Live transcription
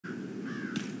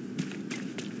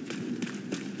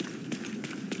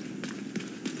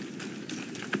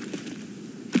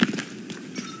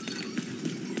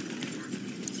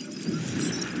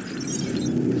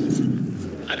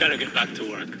gotta get back to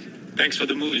work. Thanks for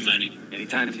the movie, Manny.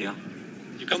 Anytime, Theo.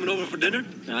 You coming over for dinner?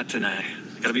 Not tonight.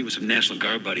 Gotta meet with some National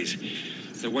Guard buddies.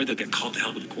 They're worried they'll get called to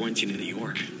hell with quarantine in New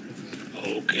York.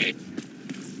 Okay.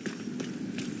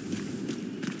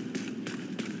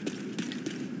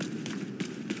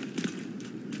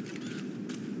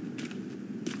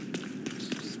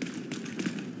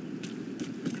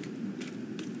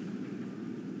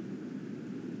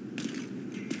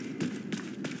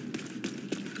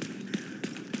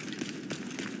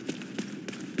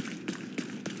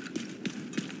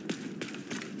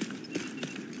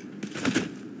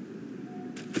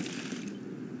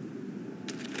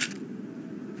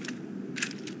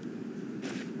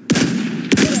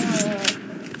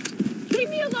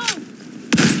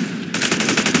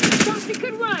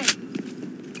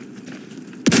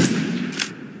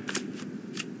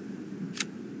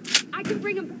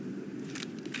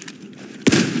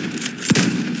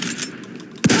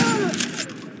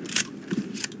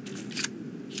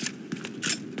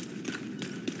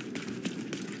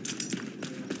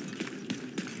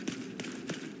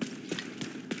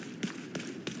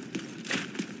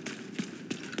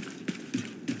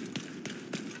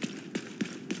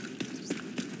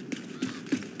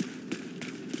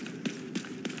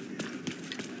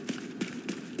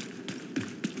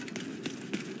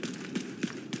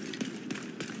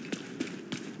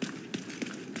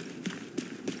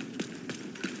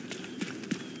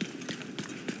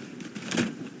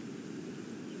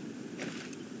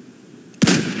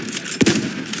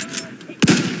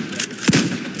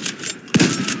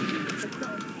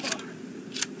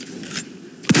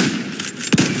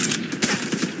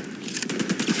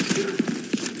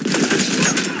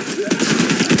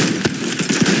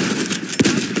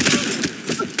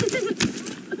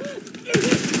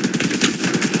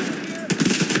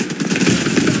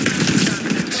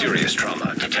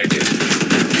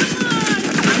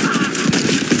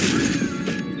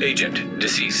 Agent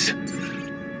deceased.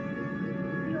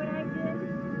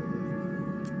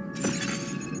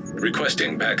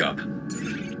 Requesting backup.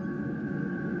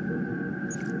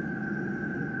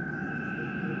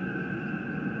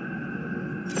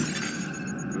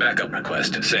 Backup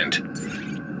request sent.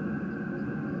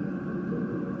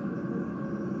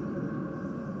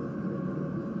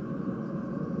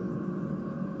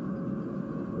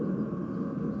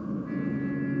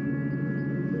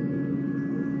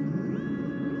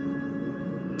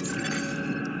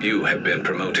 You have been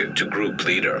promoted to group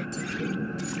leader.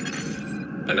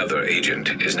 Another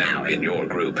agent is now in your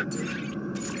group.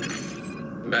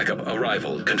 Backup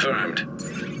arrival confirmed.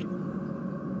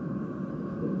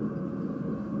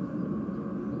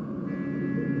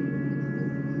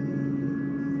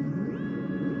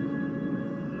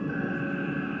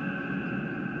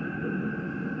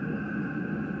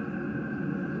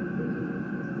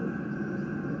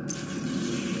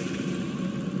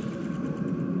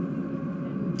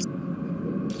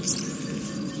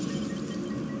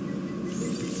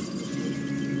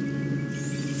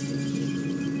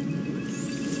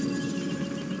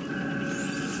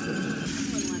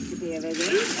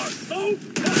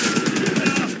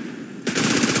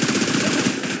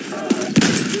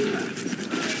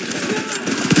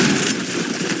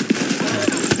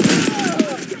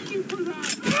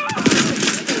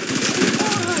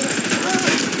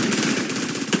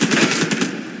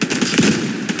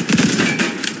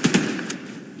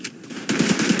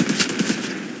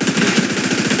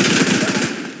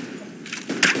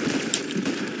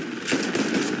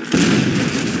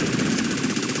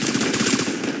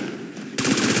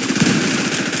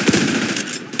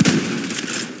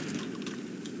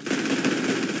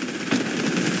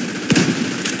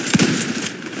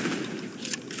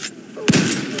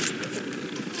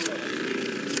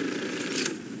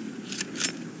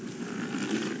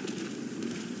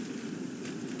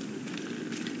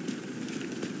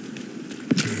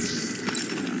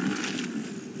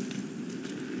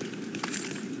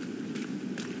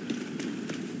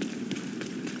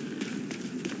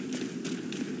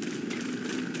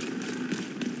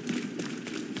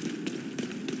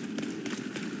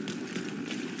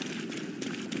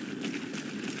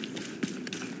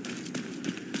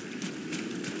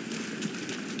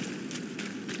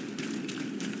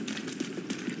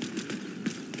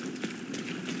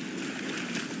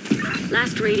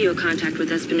 Last radio contact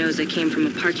with Espinosa came from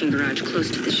a parking garage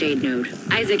close to the shade node.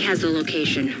 Isaac has the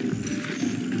location.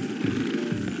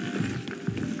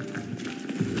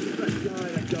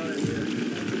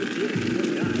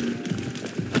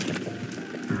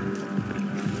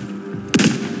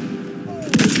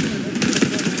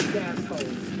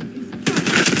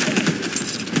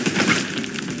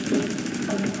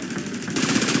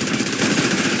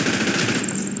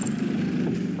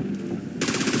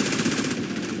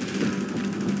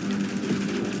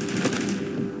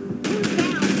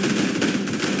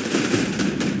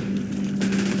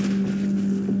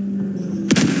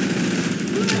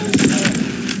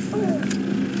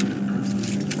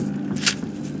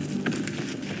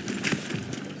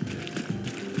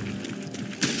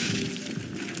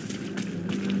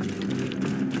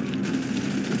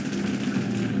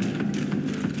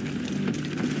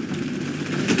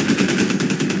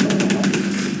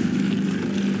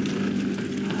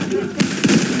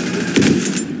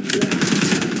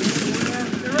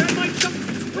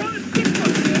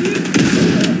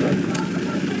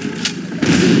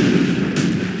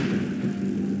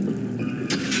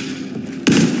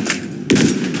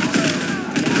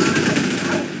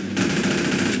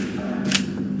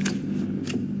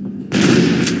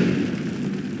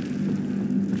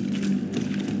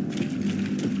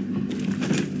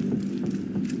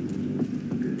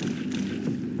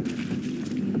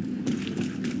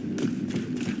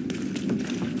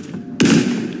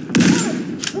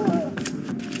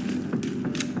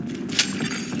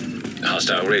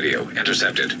 Hostile radio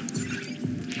intercepted.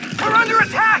 We're under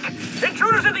attack!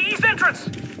 Intruders in the east entrance!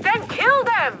 Then kill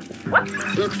them! What?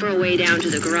 Look for a way down to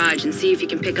the garage and see if you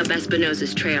can pick up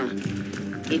Espinosa's trail.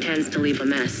 He tends to leave a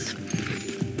mess.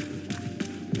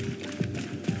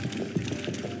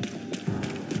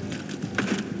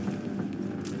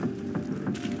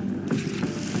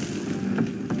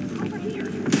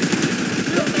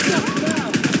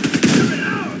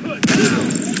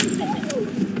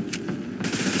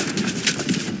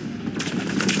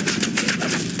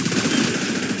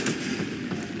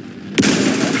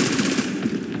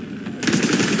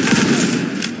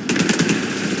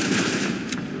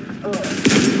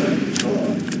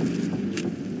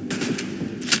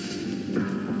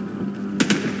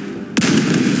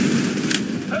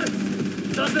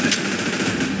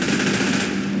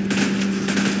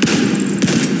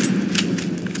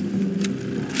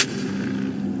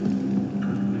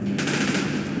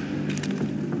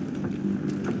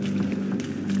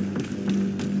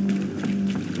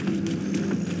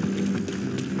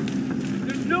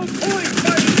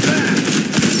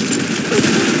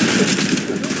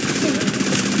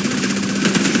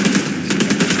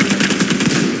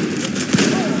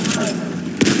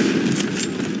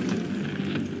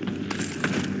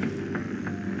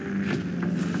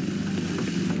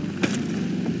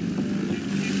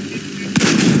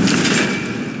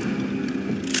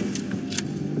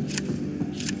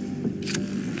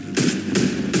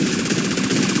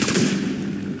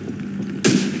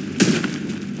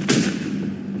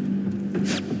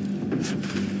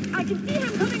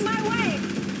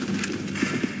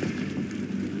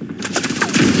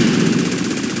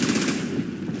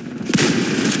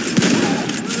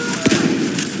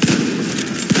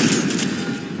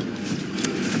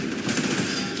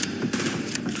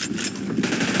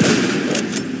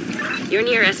 You're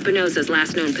near Espinosa's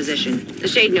last known position. The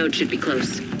shade node should be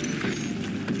close.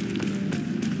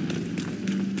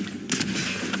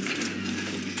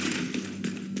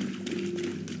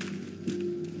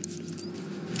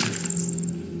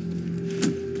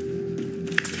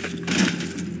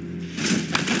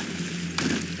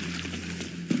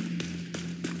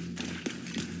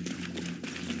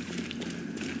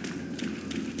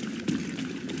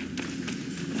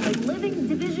 A living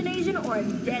division agent or a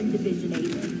dead division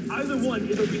agent? Either one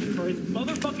is a reason for his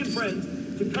motherfucking friends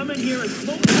to come in here and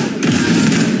smoke.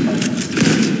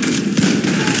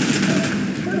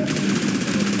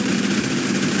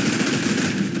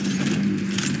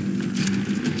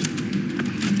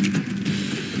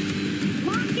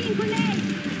 Launching grenade!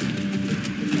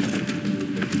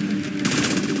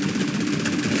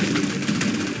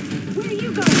 Where are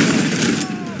you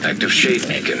going? Active shade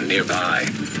beacon nearby.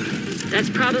 That's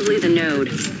probably the node.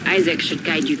 Isaac should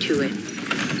guide you to it.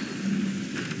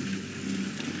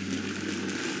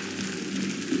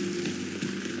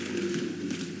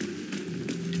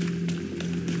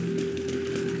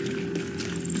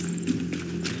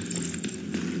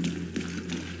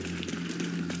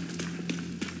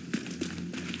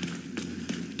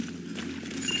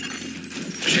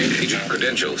 Shade agent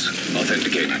credentials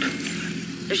authenticated.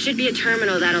 There should be a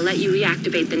terminal that'll let you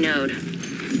reactivate the node.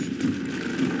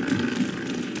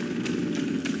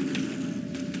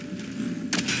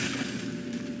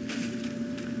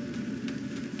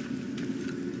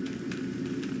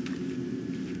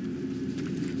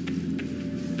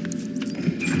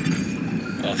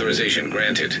 Authorization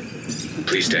granted.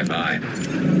 Please stand by.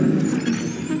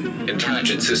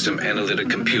 Intelligent System Analytic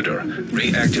Computer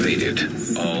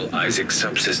reactivated. All Isaac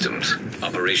subsystems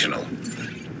operational.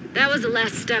 That was the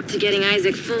last step to getting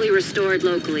Isaac fully restored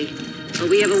locally. But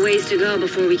we have a ways to go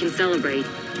before we can celebrate.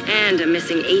 And a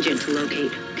missing agent to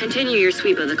locate. Continue your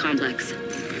sweep of the complex.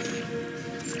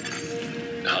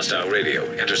 Hostile radio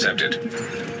intercepted.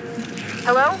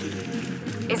 Hello?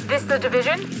 Is this the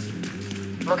division?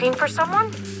 Looking for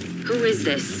someone? Who is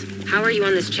this? How are you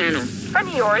on this channel? Friend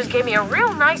of yours gave me a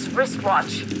real nice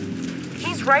wristwatch.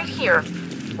 He's right here.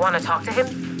 Want to talk to him?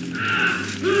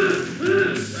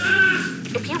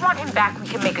 If you want him back, we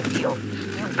can make a deal.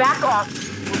 You back off,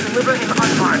 we'll deliver him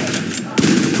unharmed.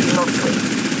 Mostly.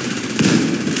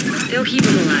 They'll keep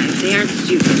him alive. They aren't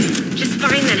stupid. Just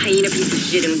find that hyena piece of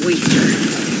shit and waste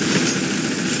her.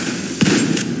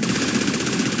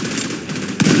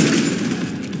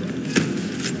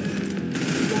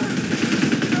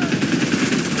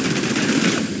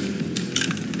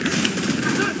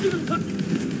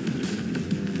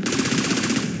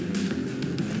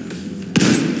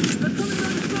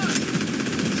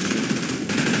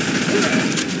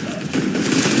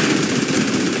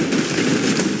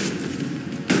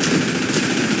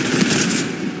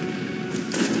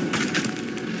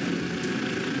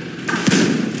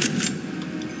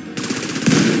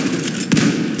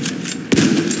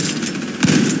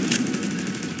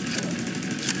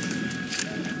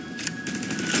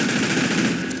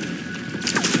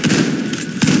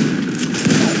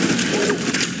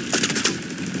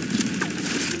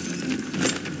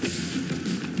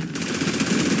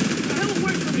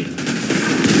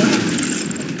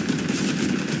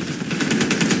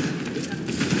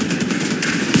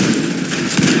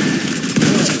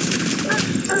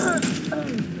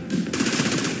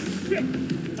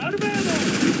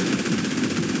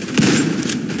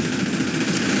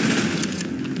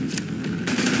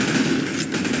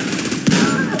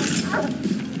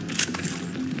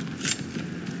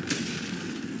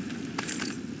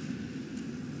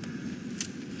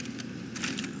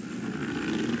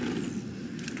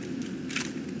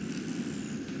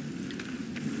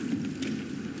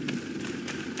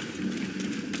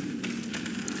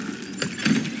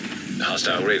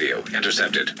 Hostile radio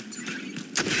intercepted.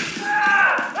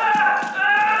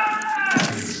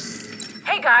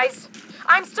 Hey guys,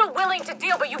 I'm still willing to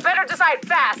deal, but you better decide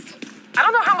fast. I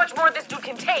don't know how much more this dude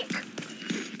can take.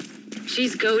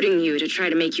 She's goading you to try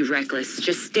to make you reckless.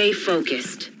 Just stay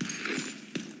focused.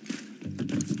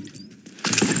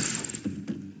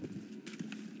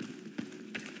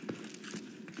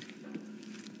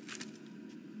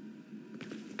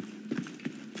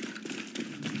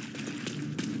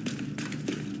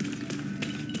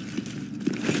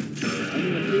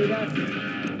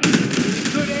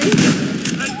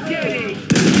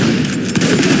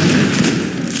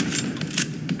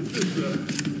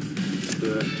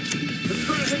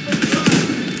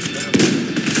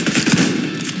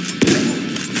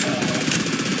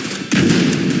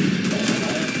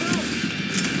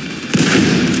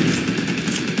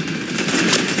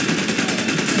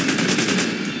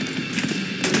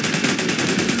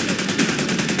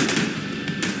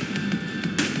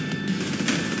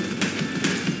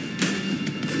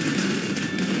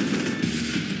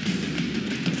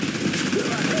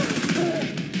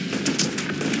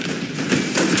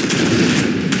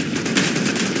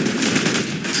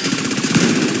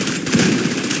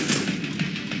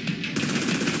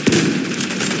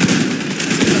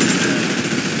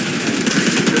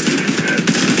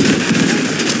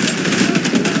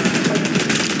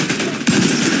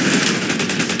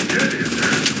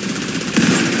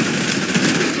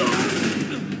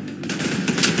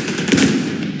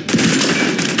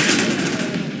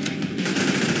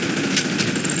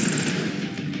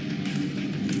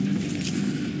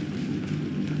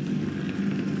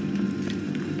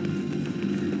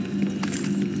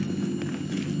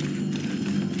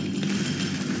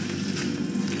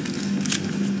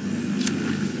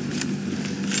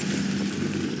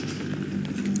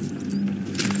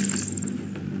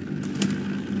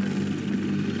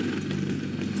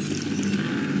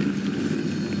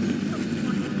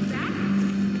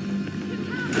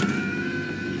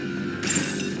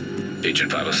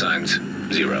 Agent vital signs,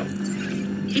 0.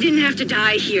 He didn't have to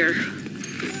die here.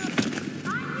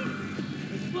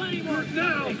 Plenty more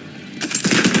now!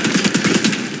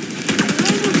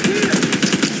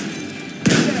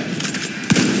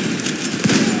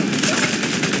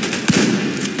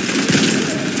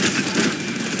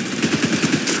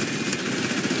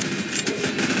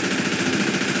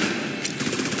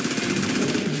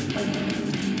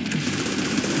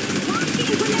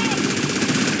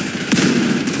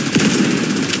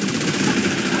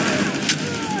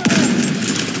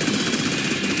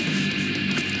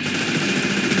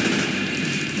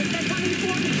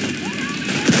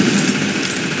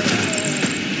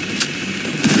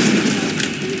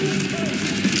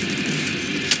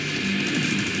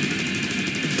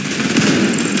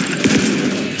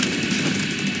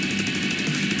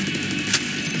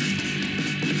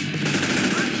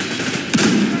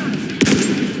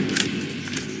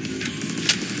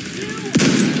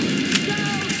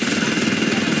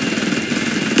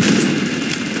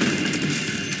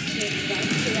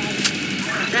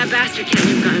 That bastard can't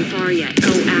have gotten far yet. Go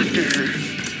after her.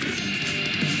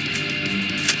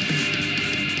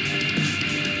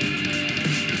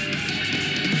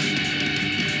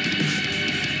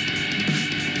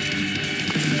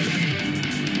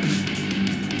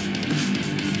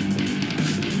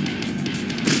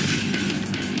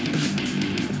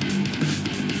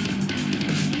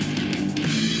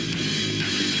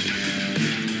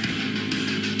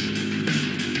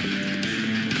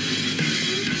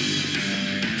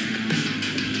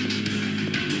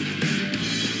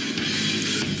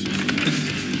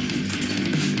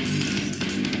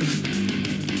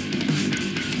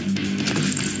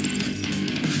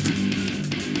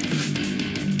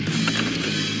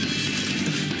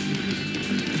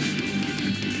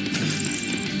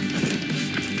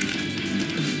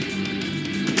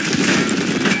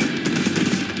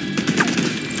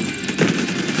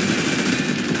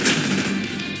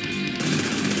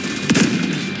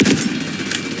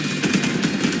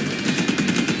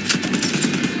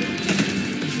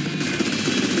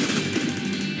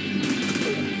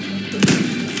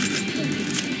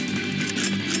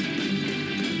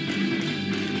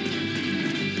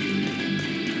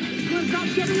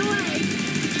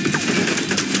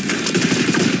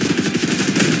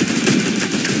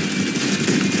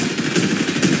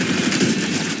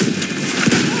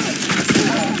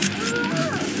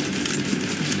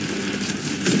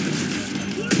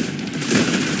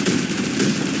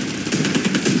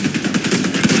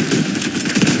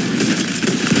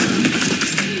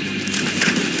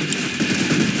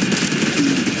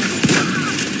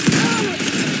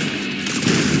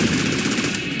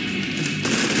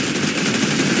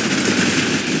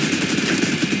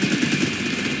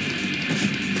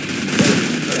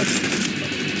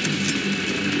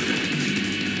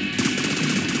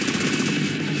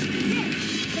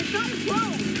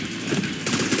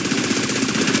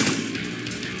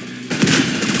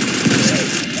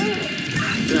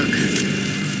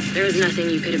 was nothing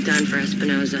you could have done for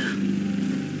Espinosa.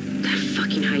 That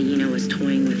fucking hyena was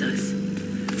toying with us.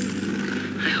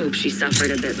 I hope she suffered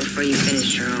a bit before you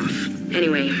finished her off.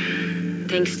 Anyway,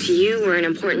 thanks to you, we're an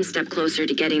important step closer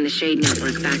to getting the Shade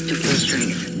Network back to full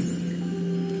strength.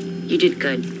 You did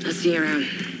good. I'll see you around.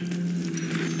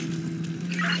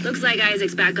 Looks like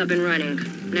Isaac's back up and running.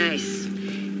 Nice.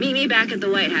 Meet me back at the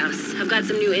White House. I've got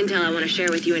some new intel I want to share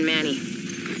with you and Manny.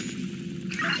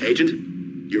 Agent,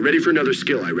 you're ready for another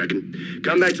skill, I reckon.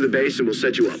 Come back to the base and we'll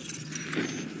set you up.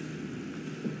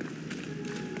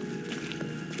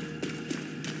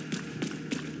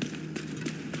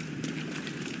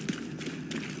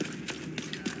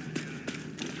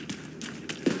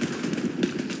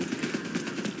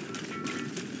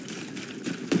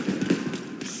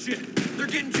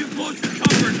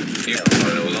 You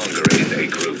are no longer in a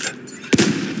group.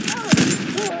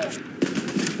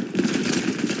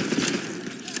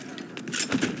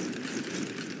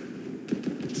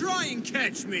 Try and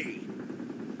catch me!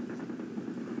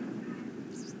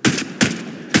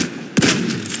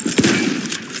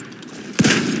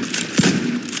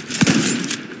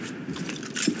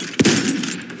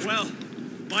 Well,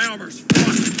 my armor's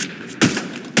fucked.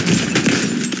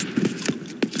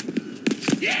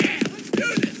 Yeah! Let's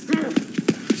do this!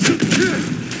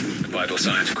 Vital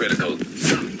signs critical.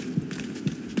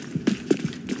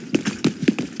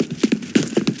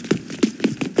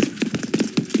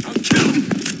 I'll kill him!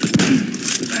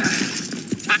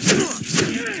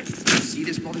 See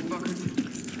this motherfucker?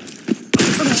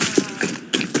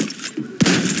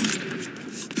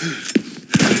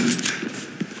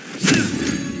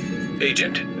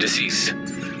 Agent deceased.